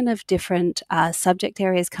collision of different subject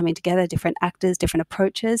areas coming together, different actors, different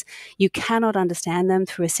approaches. You cannot understand them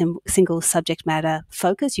through a single subject matter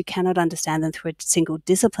focus. You cannot understand them through a single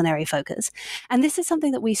disciplinary focus. And this is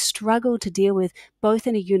something that we struggle to deal with both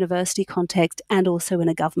in a university context and also in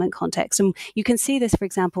a government context. And you can see this, for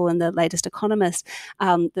example, in the latest Economist,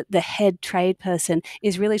 the head trade person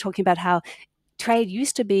is really talking about how trade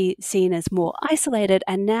used to be seen as more isolated,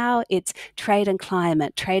 and now it's trade and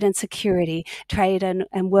climate, trade and security, trade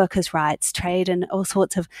and workers' rights, trade and all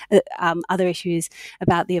sorts of other issues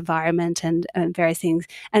about the environment and various things,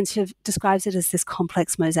 and sort of describes it as this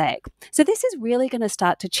complex mosaic. So this is really going to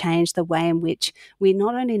start to change the way in which we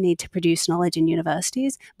not only need to produce knowledge in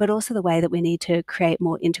universities, but also the way that we need to create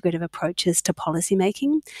more integrative approaches to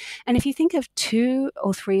policymaking. And if you think of 2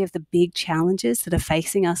 or 3 of the big challenges that are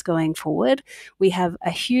facing us going forward, we have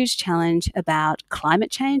a huge challenge about climate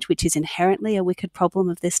change, which is inherently a wicked problem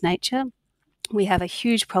of this nature. We have a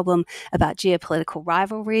huge problem about geopolitical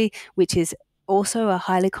rivalry, which is also a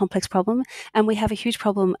highly complex problem. And we have a huge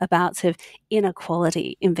problem about sort of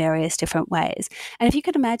inequality in various different ways. And if you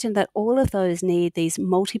could imagine that all of those need these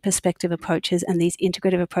multi-perspective approaches and these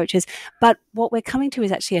integrative approaches, but what we're coming to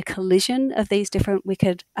is actually a collision of these different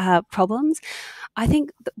wicked problems. I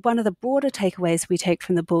think one of the broader takeaways we take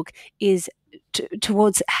from the book is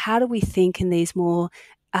towards how do we think in these more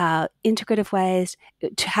integrative ways,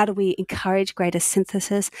 to how do we encourage greater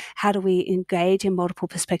synthesis, how do we engage in multiple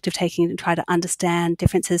perspective taking and try to understand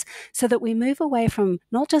differences so that we move away from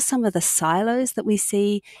not just some of the silos that we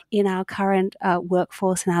see in our current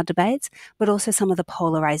workforce and our debates, but also some of the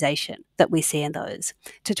polarization that we see in those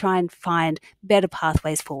to try and find better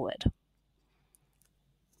pathways forward.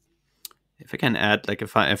 If I can add like a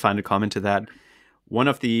final comment to that, one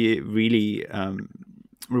of the really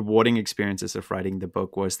rewarding experiences of writing the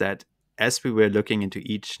book was that as we were looking into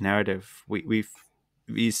each narrative,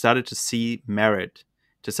 we started to see merit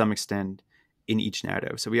to some extent in each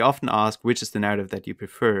narrative. So we often ask, which is the narrative that you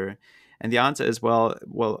prefer? And the answer is, well,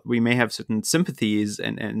 we may have certain sympathies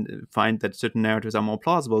and find that certain narratives are more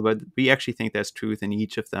plausible, but we actually think there's truth in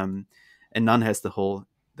each of them, and none has the whole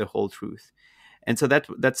truth. And so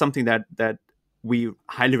that's something that we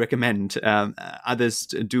highly recommend others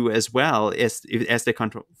do as well as they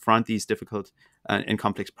confront these difficult and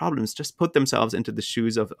complex problems. Just put themselves into the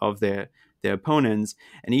shoes of their opponents,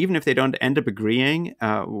 and even if they don't end up agreeing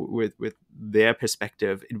with their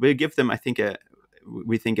perspective, it will give them, I think, a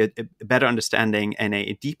better understanding and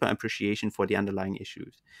a deeper appreciation for the underlying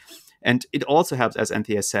issues. And it also helps, as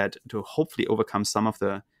Anthea said, to hopefully overcome some of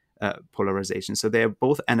the polarization. So they are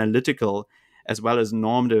both analytical as well as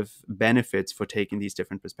normative benefits for taking these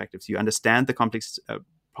different perspectives. You understand the complex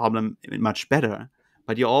problem much better,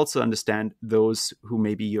 but you also understand those who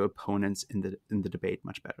may be your opponents in the debate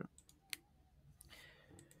much better.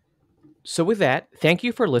 So with that, thank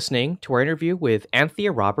you for listening to our interview with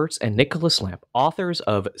Anthea Roberts and Nicolas Lamp, authors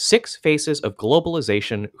of 6 Faces of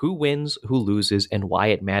Globalization: Who Wins, Who Loses, and Why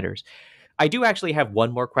It Matters. I do actually have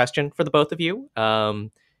one more question for the both of you.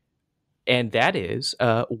 And that is,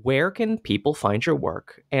 where can people find your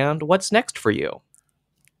work and what's next for you?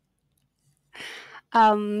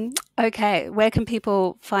 Okay, where can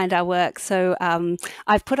people find our work? So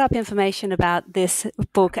I've put up information about this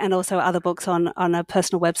book and also other books on a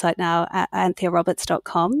personal website now at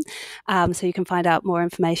anthearoberts.com. So you can find out more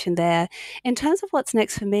information there. In terms of what's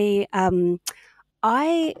next for me,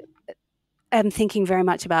 I am thinking very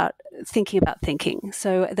much about thinking.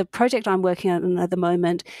 So the project I'm working on at the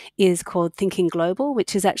moment is called Thinking Global,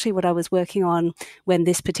 which is actually what I was working on when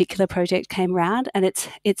this particular project came around. And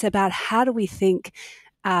it's about how do we think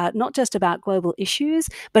not just about global issues,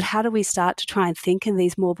 but how do we start to try and think in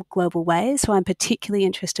these more global ways? So I'm particularly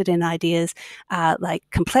interested in ideas like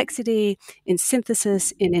complexity, in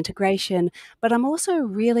synthesis, in integration, but I'm also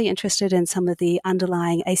really interested in some of the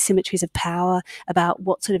underlying asymmetries of power about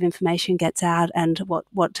what sort of information gets out and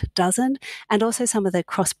what doesn't, and also some of the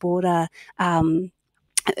cross-border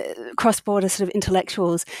sort of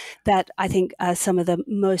intellectuals that I think are some of the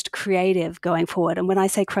most creative going forward. And when I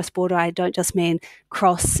say cross-border, I don't just mean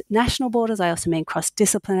cross-national borders, I also mean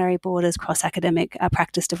cross-disciplinary borders, cross-academic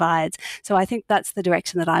practice divides. So I think that's the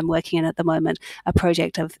direction that I'm working in at the moment, a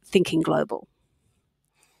project of thinking global.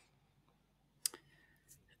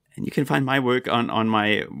 And you can find my work on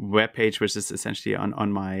my webpage, which is essentially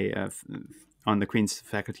on my on the Queen's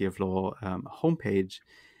Faculty of Law homepage.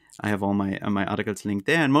 I have all my articles linked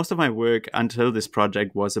there, and most of my work until this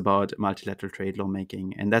project was about multilateral trade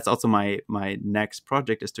lawmaking. And that's also my next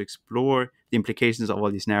project, is to explore the implications of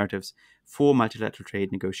all these narratives for multilateral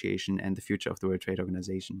trade negotiation and the future of the World Trade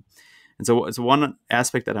Organization. And so one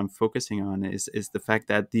aspect that I'm focusing on is the fact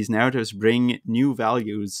that these narratives bring new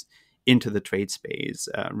values into the trade space: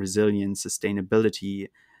 resilience, sustainability,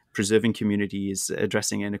 preserving communities,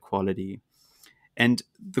 addressing inequality. And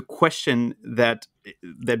the question that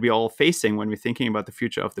we're all facing when we're thinking about the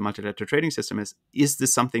future of the multilateral trading system is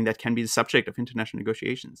this something that can be the subject of international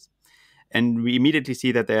negotiations? And we immediately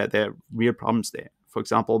see that there are real problems there. For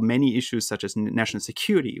example, many issues such as national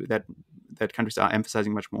security that countries are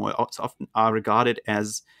emphasizing much more often are regarded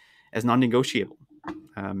as non-negotiable.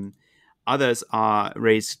 Others are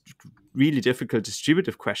raised really difficult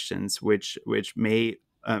distributive questions, which may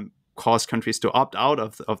cause countries to opt out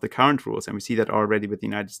of the current rules. And we see that already with the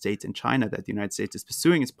United States and China, that the United States is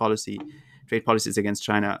pursuing its trade policies against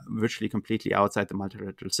China virtually completely outside the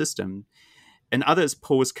multilateral system. And others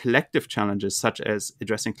pose collective challenges, such as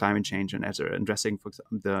addressing climate change and addressing, for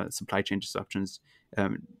example, the supply chain disruptions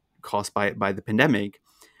caused by the pandemic,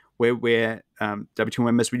 where WTO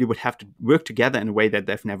members really would have to work together in a way that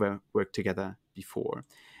they've never worked together before.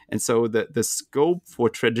 And so the scope for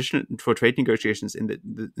trade negotiations in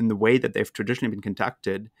the way that they've traditionally been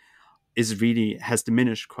conducted has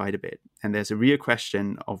diminished quite a bit. And there's a real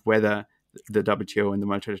question of whether the WTO and the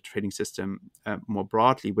multilateral trading system more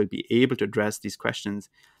broadly will be able to address these questions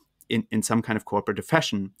in some kind of cooperative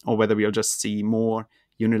fashion, or whether we'll just see more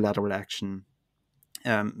unilateral action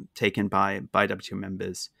taken by WTO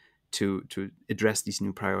members to address these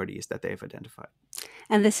new priorities that they've identified.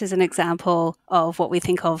 And this is an example of what we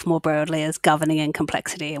think of more broadly as governing in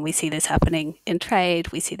complexity. And we see this happening in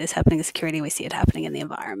trade, we see this happening in security, we see it happening in the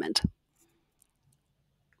environment.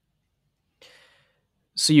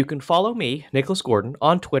 So you can follow me, Nicolas Gordon,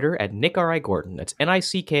 on Twitter at NickRIGordon. That's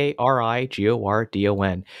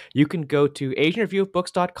NickRIGordon. You can go to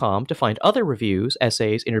AsianReviewOfBooks.com to find other reviews,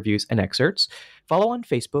 essays, interviews, and excerpts. Follow on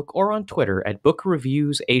Facebook or on Twitter at Book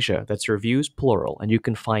Reviews Asia. That's reviews plural. And you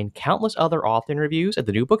can find countless other author interviews at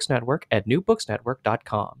the New Books Network at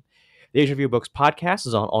newbooksnetwork.com. The Asian Review Books podcast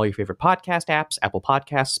is on all your favorite podcast apps, Apple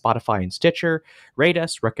Podcasts, Spotify, and Stitcher. Rate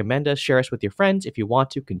us, recommend us, share us with your friends if you want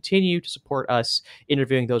to continue to support us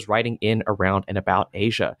interviewing those writing in, around, and about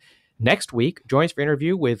Asia. Next week, join us for an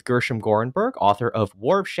interview with Gershom Gorenberg, author of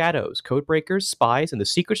War of Shadows, Codebreakers, Spies, and the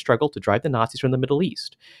Secret Struggle to Drive the Nazis from the Middle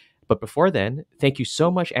East. But before then, thank you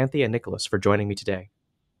so much, Anthea and Nicolas, for joining me today.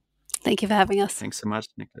 Thank you for having us. Thanks so much,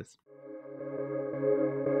 Nicolas.